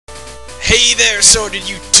Hey there, so did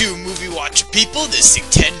you two movie watcher people, this is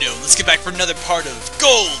Nintendo. Let's get back for another part of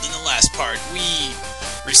Gold. In the last part, we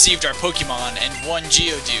received our Pokemon and one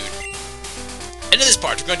Geodude. And in this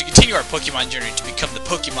part, we're going to continue our Pokemon journey to become the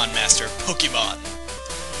Pokemon Master of Pokemon.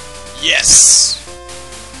 Yes!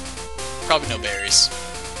 Probably no berries.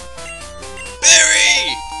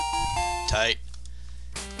 Berry! Tight.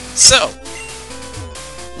 So,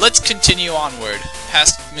 let's continue onward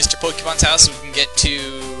past Mr. Pokemon's house so we can get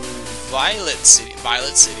to Violet City.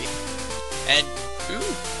 And, ooh.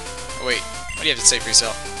 Oh, wait, what do you have to say for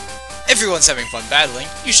yourself? Everyone's having fun battling.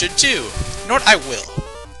 You should too. You know what? I will.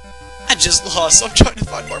 I just lost, so I'm trying to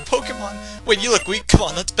find more Pokemon. Wait, you look weak. Come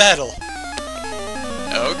on, let's battle.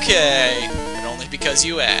 Okay, but only because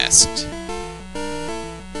you asked.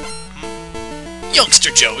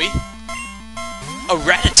 Youngster Joey. A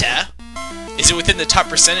Rattata? Is it within the top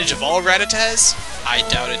percentage of all Rattatas? I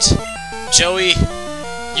doubt it. Joey,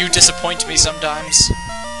 you disappoint me sometimes.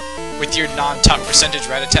 With your non-top percentage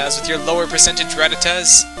Rattatas, with your lower percentage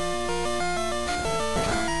Rattatas.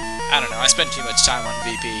 I don't know, I spent too much time on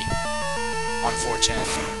VP. On 4chan.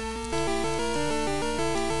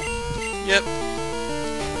 Yep.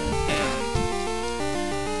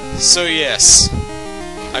 So yes,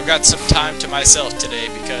 I've got some time to myself today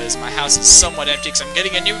because my house is somewhat empty because I'm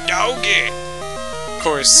getting a new doggy. Of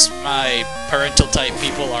course, my parental type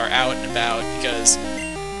people are out and about because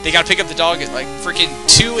they gotta pick up the dog at like freaking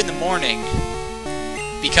 2 in the morning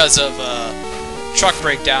because of truck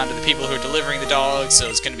breakdown to the people who are delivering the dog, so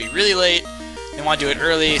it's gonna be really late. They want to do it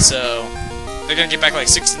early, so they're gonna get back like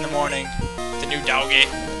 6 in the morning. The new doggy.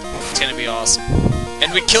 It's gonna be awesome.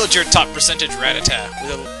 And we killed your top percentage Rattata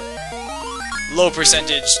with a low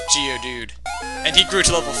percentage Geodude. And he grew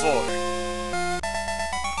to level 4.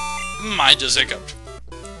 I just hiccuped.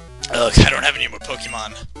 Ugh, I don't have any more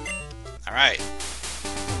Pokemon. Alright.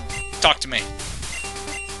 Talk to me.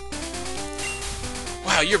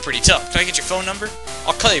 Wow, you're pretty tough. Can I get your phone number?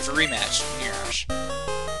 I'll call you for rematch.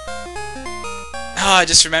 Ah, I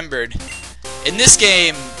just remembered. In this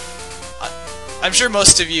game, I'm sure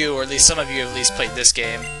most of you, or at least some of you, have at least played this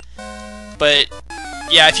game. But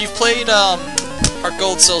yeah, if you've played Heart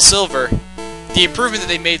Gold, Soul Silver, the improvement that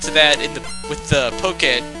they made to that with the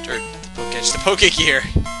Pokegear,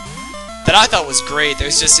 that I thought was great.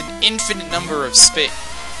 There's just an infinite number of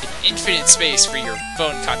infinite space for your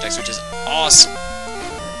phone contacts, which is awesome.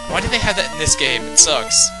 Why do they have that in this game? It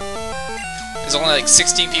sucks. There's only like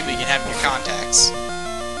 16 people you can have in your contacts.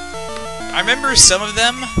 I remember some of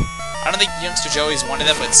them. I don't think Youngster Joey is one of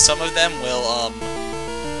them, but some of them will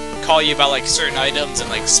call you about like certain items and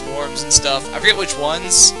like swarms and stuff. I forget which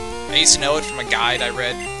ones. I used to know it from a guide I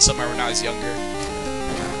read somewhere when I was younger.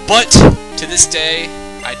 But to this day,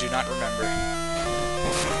 I do not remember.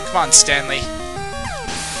 Come on, Stanley.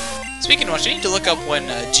 Speaking of which, I need to look up when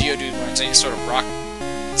Geodude learns any sort of rock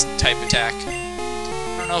type attack.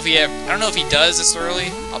 I don't know if he does this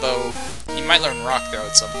early, although he might learn Rock Throw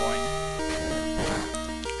at some point.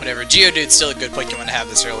 Whatever, Geodude's still a good Pokemon to have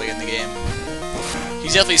this early in the game.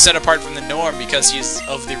 He's definitely set apart from the norm because he's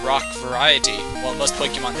of the rock variety, while most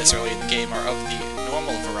Pokemon this early in the game are of the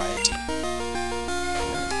normal variety.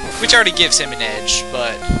 Which already gives him an edge,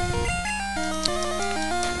 but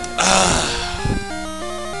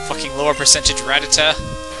fucking lower percentage Rattata.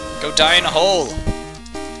 Go die in a hole.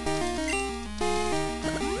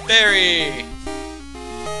 Berry!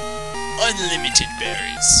 Unlimited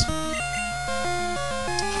berries.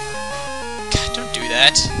 God, don't do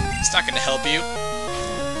that. It's not gonna help you.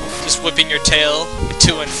 Just whipping your tail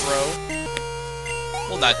to and fro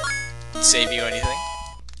will not save you anything.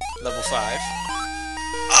 Level 5.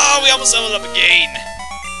 Oh, we almost leveled up again!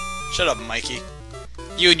 Shut up, Mikey.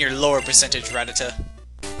 You and your lower percentage Rattata.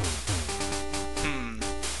 I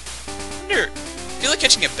wonder, I feel like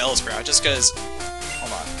catching a Bellsprout just because.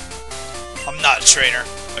 Hold on. I'm not a trainer.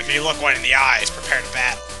 If you look one in the eyes, prepare to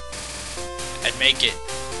battle. I'd make it.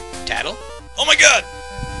 Tattle? Oh my god!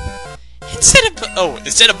 Instead of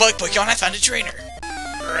Bug Pokemon, I found a trainer.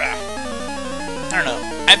 I don't know.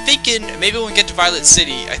 I'm thinking maybe when we get to Violet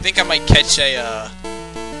City, I think I might catch a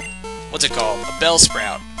what's it called? A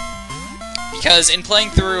Bellsprout. Because in playing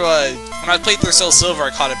through when I played through Soul Silver,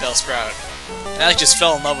 I caught a Bellsprout. And I just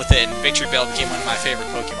fell in love with it, and Victory Bell became one of my favorite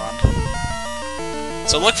Pokemon.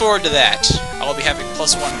 So look forward to that. I will be having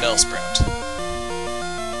 +1 Bellsprout.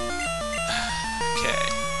 Okay.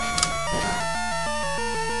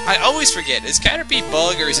 I always forget, is Caterpie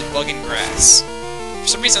bug or is it bug and grass? For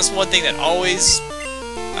some reason that's one thing that I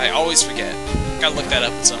always forget. Gotta look that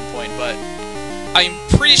up at some point, but I'm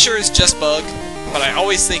pretty sure it's just bug, but I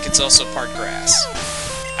always think it's also part grass.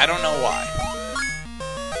 I don't know why.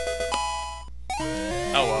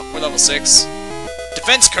 Oh well, we're level 6.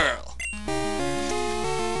 Defense curl!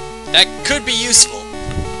 That could be useful.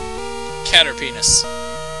 Caterpenis.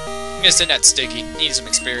 I'm gonna send that Sticky. Need some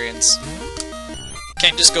experience.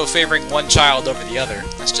 Can't just go favoring one child over the other.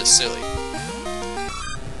 That's just silly.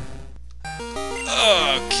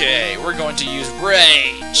 Okay, we're going to use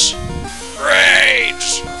Rage!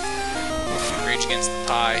 Rage! Rage against the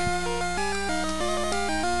pie.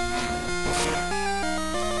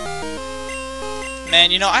 Man,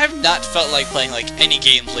 you know, I have not felt like playing, like, any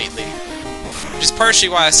games lately. Which is partially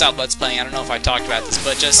why I stopped Let's Playing. I don't know if I talked about this,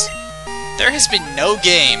 but just... there has been no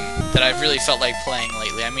game that I've really felt like playing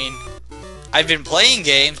lately. I mean, I've been playing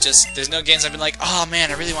games, just there's no games I've been like, oh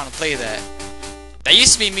man, I really want to play that. That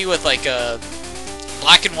used to be me with, like,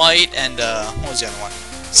 Black and White and, what was the other one?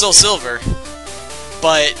 Soul Silver.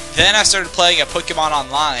 But then I started playing a Pokemon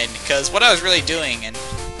Online, because what I was really doing, and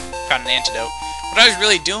found an antidote, what I was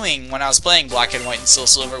really doing when I was playing Black and White and Soul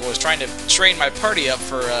Silver was trying to train my party up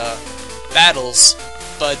for battles,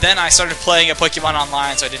 but then I started playing a Pokemon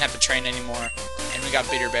Online so I didn't have to train anymore, and we got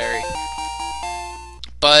Bitterberry.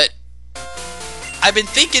 But I've been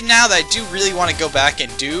thinking now that I do really want to go back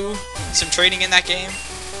and do some training in that game.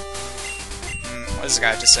 What does this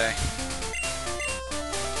guy have to say?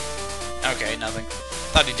 Okay, nothing.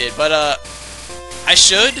 Thought he did, but I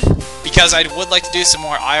should, because I would like to do some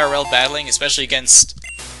more IRL battling, especially against,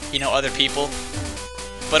 you know, other people.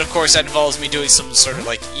 But of course that involves me doing some sort of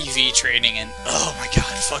like EV training, and oh my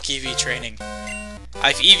god, fuck EV training.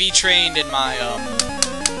 I've EV trained in my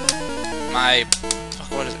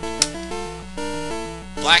what is it?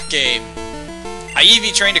 Black game. I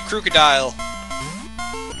EV trained a Crocodile.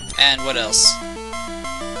 And what else?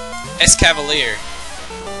 Escavalier.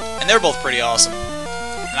 And they're both pretty awesome.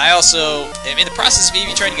 And I also am in the process of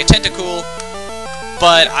EV training a Tentacool,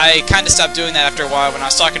 but I kind of stopped doing that after a while when I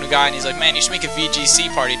was talking to a guy and he's like, man, you should make a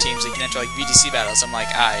VGC party team so you can enter like VGC battles. I'm like,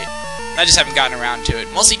 aight. I just haven't gotten around to it.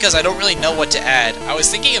 Mostly because I don't really know what to add. I was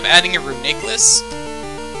thinking of adding a Runiculus,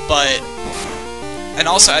 but... and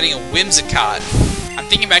also adding a Whimsicott. I'm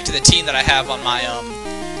thinking back to the team that I have on my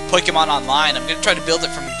Pokemon Online. I'm going to try to build it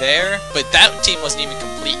from there, but that team wasn't even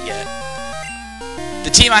complete yet. The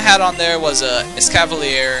team I had on there was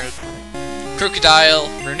Escavalier, Crocodile,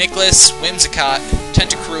 Runiculus, Whimsicott,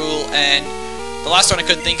 Tentacruel, and the last one I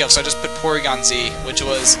couldn't think of, so I just put Porygon Z, which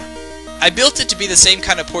was... I built it to be the same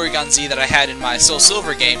kind of Porygon Z that I had in my Soul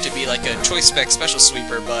Silver game, to be like a Choice Spec Special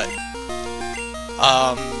Sweeper, but...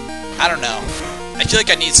 I don't know. I feel like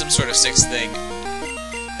I need some sort of sixth thing.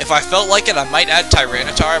 If I felt like it, I might add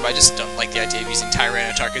Tyranitar, but I just don't like the idea of using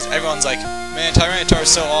Tyranitar, because everyone's like, man, Tyranitar is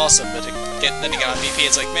so awesome, but then again on VP,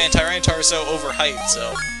 it's like, man, Tyranitar is so overhyped,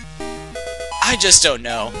 so... I just don't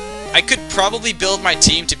know. I could probably build my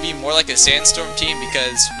team to be more like a Sandstorm team,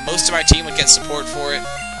 because most of my team would get support for it,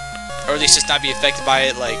 or at least just not be affected by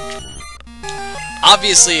it, like...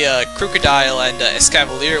 Obviously, Crocodile and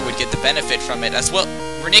Escavalier would get the benefit from it, as well.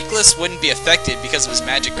 Runiculus wouldn't be affected because of his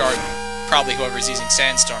Magic Garden. Probably whoever's using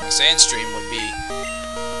Sandstorm or Sandstream would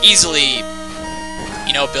be easily,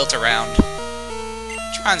 you know, built around.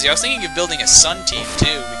 Tronzy, I was thinking of building a Sun team,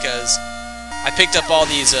 too, because I picked up all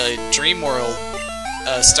these Dream World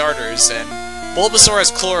starters, and Bulbasaur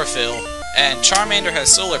has Chlorophyll, and Charmander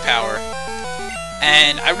has Solar Power.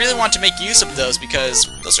 And I really want to make use of those, because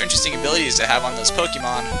those are interesting abilities to have on those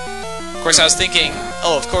Pokemon. Of course, I was thinking,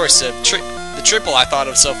 oh, of course, the triple I thought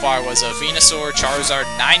of so far was Venusaur, Charizard,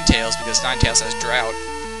 Ninetales, because Ninetales has Drought.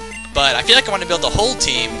 But I feel like I want to build a whole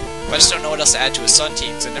team, but I just don't know what else to add to a Sun team,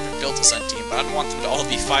 because I never built a Sun team. But I don't want them to all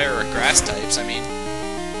be Fire or Grass types. I mean,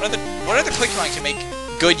 what other Pokemon can make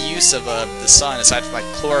good use of the Sun, aside from like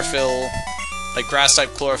Chlorophyll, like Grass-type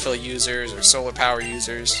Chlorophyll users, or Solar Power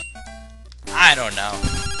users? I don't know.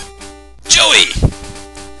 Joey!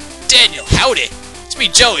 Daniel, howdy! It's me,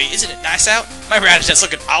 Joey. Isn't it nice out? My Rattatat's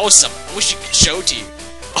looking awesome. I wish you could show it to you.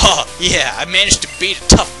 Oh, yeah, I managed to beat a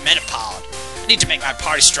tough Metapod. I need to make my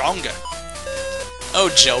party stronger. Oh,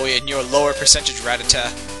 Joey, and your lower percentage Rattata.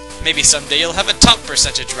 Maybe someday you'll have a top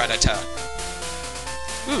percentage Rattata.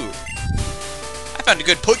 Ooh. I found a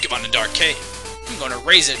good Pokemon in Dark Cave. I'm going to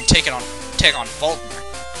raise it and take on Faulkner.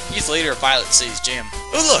 He's the leader of Violet City's gym.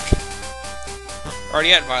 Oh, look! We're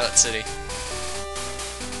already at Violet City.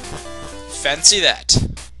 Fancy that.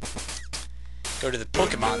 Go to the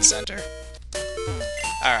Pokemon Center.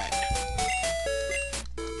 Alright.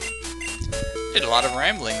 Did a lot of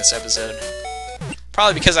rambling this episode.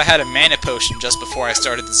 Probably because I had a mana potion just before I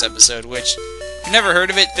started this episode, which, if you've never heard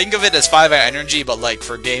of it, think of it as 5-hour energy, but like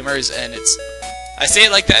for gamers, and it's... I say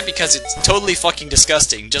it like that because it's totally fucking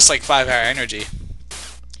disgusting, just like 5-hour energy.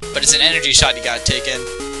 But it's an energy shot you gotta take in.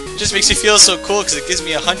 Just makes me feel so cool because it gives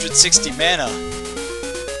me 160 mana.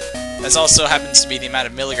 That also happens to be the amount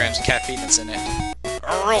of milligrams of caffeine that's in it.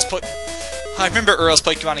 I remember Earl's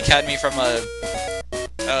Pokemon Academy from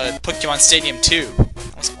Pokemon Stadium 2.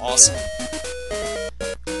 That was awesome.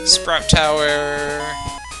 Sprout Tower.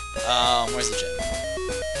 Where's the gym?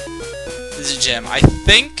 This is a gym. I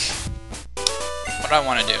think. What do I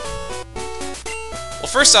want to do? Well,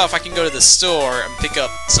 first off, I can go to the store and pick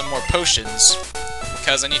up some more potions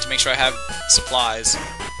because I need to make sure I have supplies.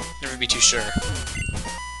 Never be too sure.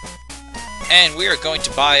 And we are going to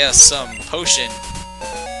buy us some potion.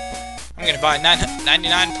 I'm going to buy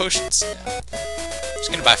 99 potions. Yeah. I'm just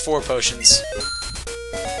going to buy 4 potions.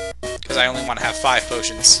 Because I only want to have 5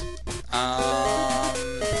 potions. How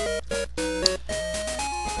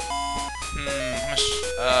much?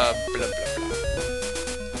 Blah, blah, blah.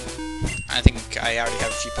 I think I already have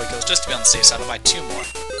a few Pokeballs. Just to be on the safe side, I'll buy 2 more.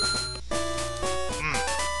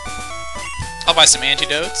 I'll buy some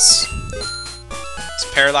antidotes.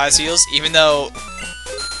 Paralyze heals, even though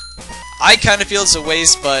I kind of feel it's a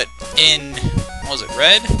waste, but in, what was it,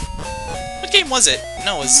 Red? What game was it?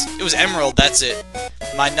 No, it was Emerald, that's it.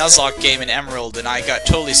 My Nuzlocke game in Emerald, and I got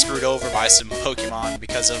totally screwed over by some Pokemon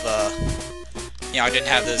because of, you know, I didn't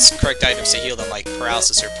have the correct items to heal them, like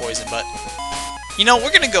paralysis or poison, but, you know,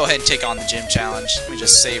 we're gonna go ahead and take on the gym challenge. Let me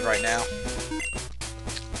just save right now.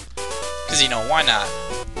 Because, you know, why not?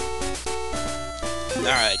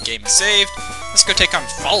 Alright, game is saved. Let's go take on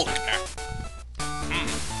Faulkner.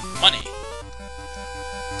 Money.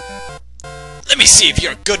 Let me see if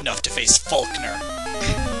you're good enough to face Faulkner.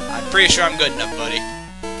 I'm pretty sure I'm good enough, buddy.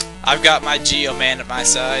 I've got my Geo-Man at my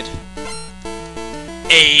side.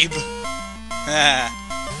 Abe.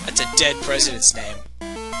 That's a dead president's name.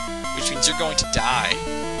 Which means you're going to die.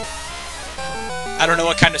 I don't know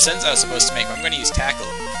what kind of sense I was supposed to make, but I'm going to use Tackle.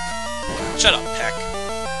 Shut up, Peck.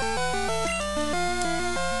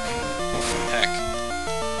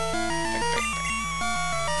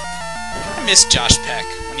 I miss Josh Peck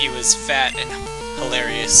when he was fat and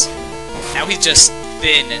hilarious. Now he's just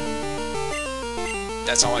thin and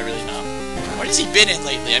that's all I really know. What has he been in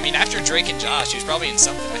lately? I mean, after Drake and Josh, he was probably in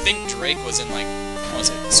something. I think Drake was in, like, what was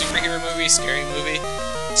it? Superhero movie? Scary movie?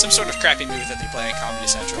 Some sort of crappy movie that they play on Comedy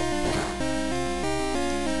Central.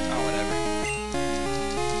 Oh, whatever.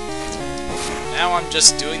 Now I'm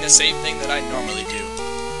just doing the same thing that I normally do.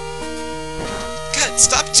 God,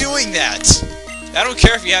 stop doing that! I don't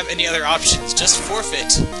care if you have any other options, just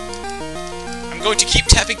forfeit. I'm going to keep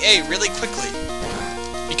tapping A really quickly.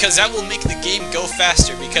 Because that will make the game go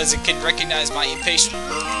faster, because it can recognize my impatience.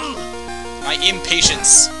 My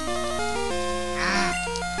impatience.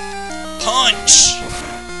 Punch!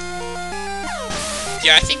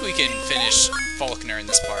 Yeah, I think we can finish Faulkner in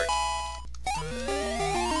this part.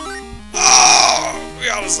 Oh! We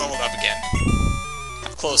almost leveled up again.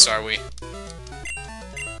 How close are we?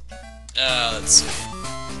 Let's see.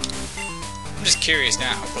 I'm just curious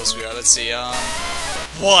now how close we are. Let's see,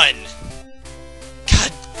 1!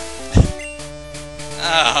 God!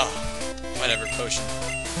 Oh. Whatever, potion.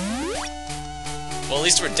 Well, at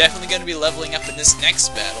least we're definitely going to be leveling up in this next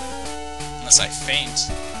battle. Unless I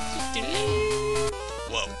faint.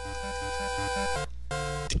 Whoa.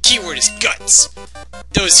 The keyword is guts!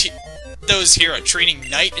 Those here are training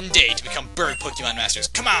night and day to become bird Pokemon Masters.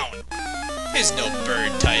 Come on! There's no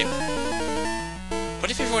bird type. What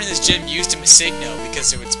if everyone in this gym used a Missigno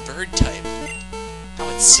because it was bird type? That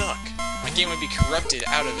would suck. My game would be corrupted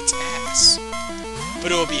out of its ass.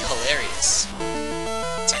 But it would be hilarious.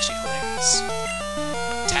 It's actually hilarious.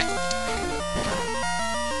 Tackle attack.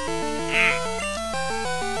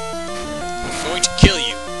 I'm going to kill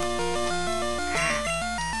you.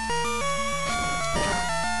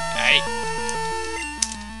 Hey.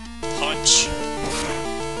 Punch.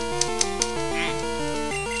 I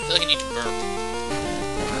feel like I need to burp.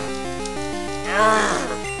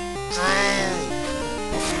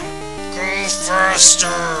 Go faster!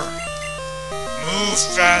 Move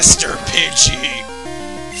faster, Pidgey!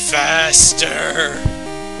 Faster!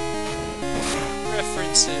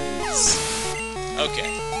 References.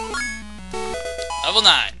 Okay. Level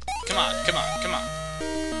 9. Come on, come on, come on.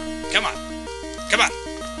 Come on. Come on!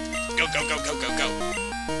 Go, go, go, go, go, go.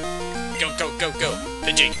 Go, go, go, go.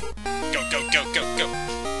 Pidgey. Go, go, go, go, go.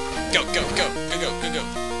 Go, go, go, go, go, go, go.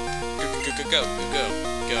 Go, go, go, go, go,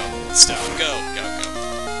 go. Stop, go, go, go.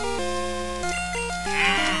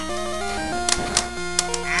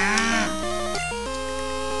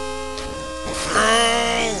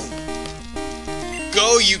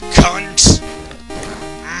 Go, you cunt!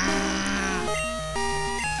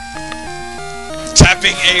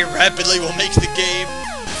 Tapping A rapidly will make the game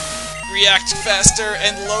react faster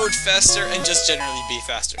and load faster and just generally be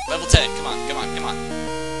faster. Level 10, come on, come on, come on.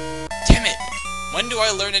 Damn it! When do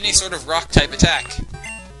I learn any sort of rock-type attack?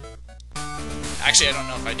 Actually, I don't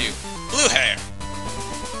know if I do. Blue hair!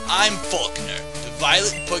 I'm Faulkner, the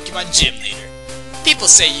Violet Pokemon Gym Leader. People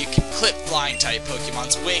say you can clip flying-type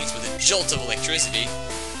Pokemon's wings with a jolt of electricity.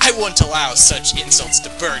 I won't allow such insults to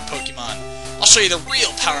bird Pokemon. I'll show you the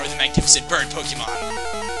real power of the magnificent bird Pokemon.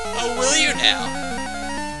 Oh, will you now?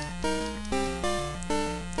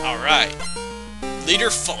 Alright. Leader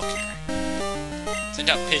Faulkner. Send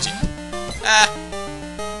out Pigeon. Ah.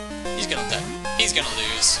 He's gonna die. He's gonna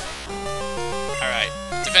lose. Alright.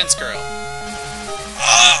 Defense Curl.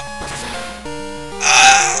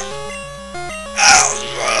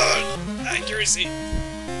 Accuracy.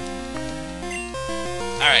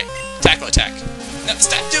 Alright. Tackle attack. No,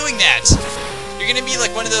 stop doing that! You're gonna be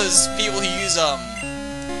like one of those people who use, one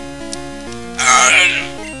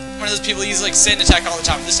of those people who use, like, sand attack all the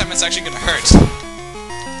time. This time it's actually gonna hurt.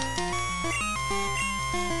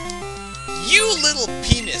 You little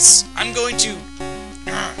penis! I'm going to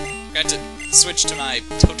switch to my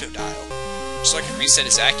Totodile, so I can reset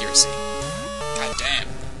his accuracy. God damn.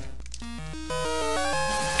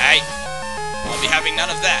 Hey! I'll be having none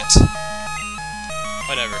of that.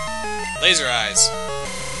 Whatever. Laser eyes.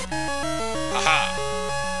 Haha.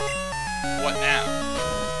 What now?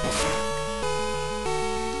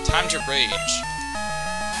 Time to rage.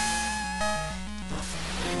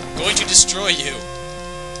 I'm going to destroy you.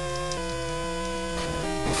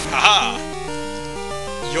 Haha.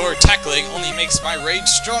 Your tackling only makes my rage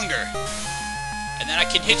stronger. And then I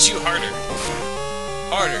can hit you harder.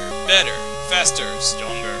 Harder, better, faster,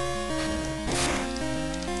 stronger.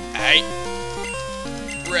 Hey.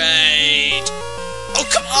 Rage. Oh,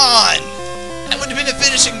 come on! That would have been a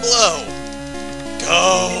finishing blow.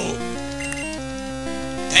 Go.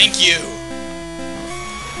 Thank you.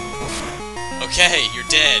 Okay, you're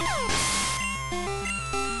dead.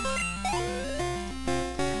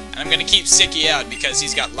 And I'm gonna keep Sticky out because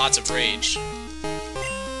he's got lots of rage.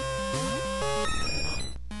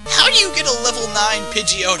 How do you get a level 9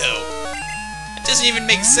 Pidgeotto? It doesn't even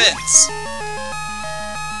make sense.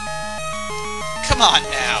 Come on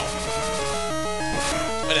now.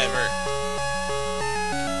 Whatever.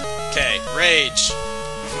 Okay, rage.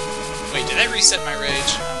 Wait, did I reset my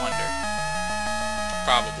rage? I wonder.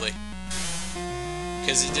 Probably.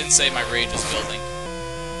 Because it didn't say my rage was building.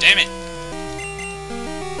 Damn it!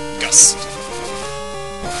 Gust.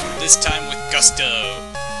 This time with gusto.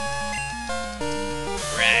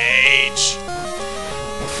 Rage.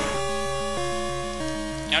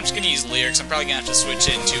 Yeah, I'm just gonna use lyrics. I'm probably gonna have to switch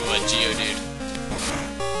into Geodude.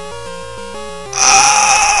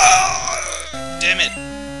 Damn it.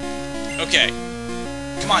 Okay.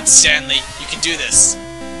 Come on, Stanley. You can do this.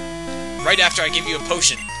 Right after I give you a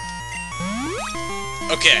potion.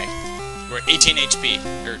 Okay. We're at 18 HP.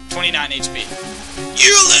 Or 29 HP.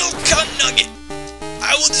 You little cunt nugget!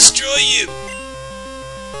 I will destroy you!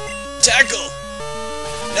 Tackle!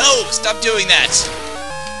 No! Stop doing that!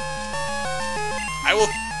 I will...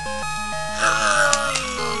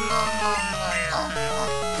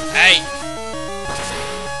 Hey!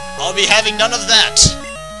 I'll be having none of that!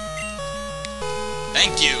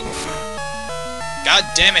 Thank you. God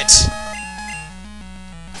damn it!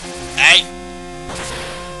 Hey!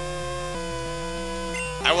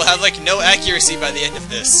 I will have, like, no accuracy by the end of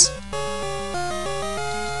this.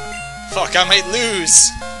 Fuck, I might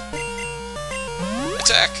lose!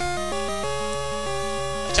 Attack!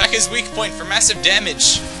 Attack is weak point for massive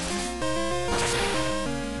damage!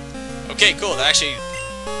 Okay, cool, that actually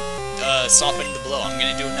softened the blow. I'm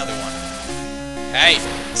gonna do another one. Hey!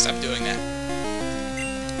 Stop doing that.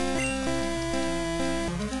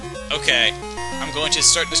 Okay, I'm going to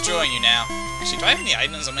start destroying you now. Actually, do I have any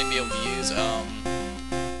items I might be able to use? No.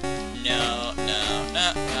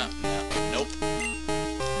 Nope.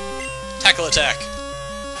 Tackle attack.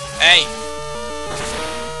 Hey!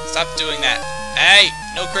 Stop doing that. Hey!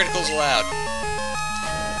 No criticals allowed.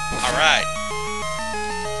 Alright.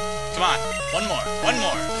 Come on. One more.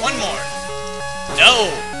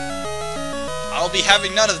 No! I'll be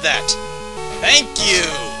having none of that. Thank you!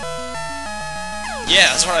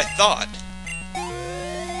 Yeah, that's what I thought.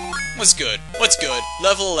 What's good?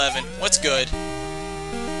 Level 11. What's good?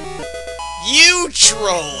 You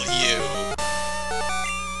troll, you!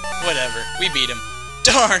 Whatever, we beat him.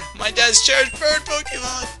 Darn, my dad's cherished bird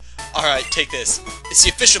Pokemon! Alright, take this. It's the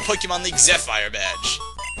official Pokemon League Zephyr badge.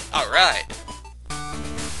 Alright.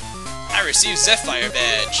 I received Zephyr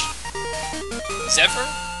badge. Zephyr?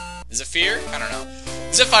 Zephyr? I don't know.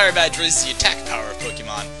 Zephyr badge raises the attack power of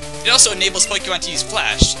Pokemon. It also enables Pokemon to use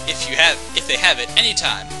Flash, if they have it,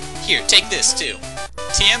 anytime. Here, take this, too.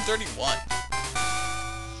 TM31.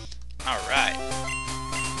 Alright.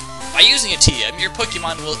 By using a TM, your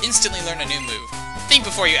Pokemon will instantly learn a new move. Think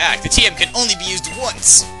before you act, the TM can only be used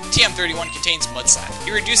once! TM31 contains Mud Slap.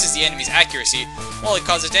 It reduces the enemy's accuracy while it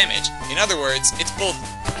causes damage. In other words, it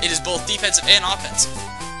is both defensive and offensive.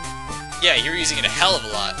 Yeah, you're using it a hell of a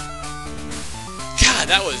lot. God,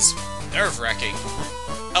 that was nerve-wracking.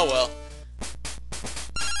 Oh well.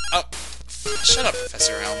 Oh, shut up,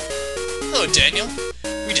 Professor Elm. Hello, Daniel.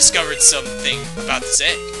 We discovered something about this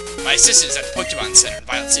egg. My assistant is at the Pokemon Center in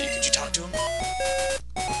Violet City. Could you talk to him?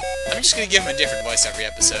 I'm just gonna give him a different voice every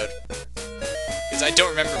episode. Because I don't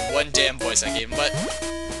remember one damn voice I gave him, but...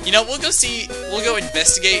 You know, we'll go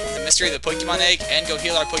investigate the mystery of the Pokemon egg and go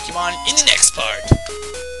heal our Pokemon in the next part.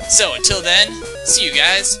 So, until then, see you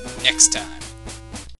guys next time.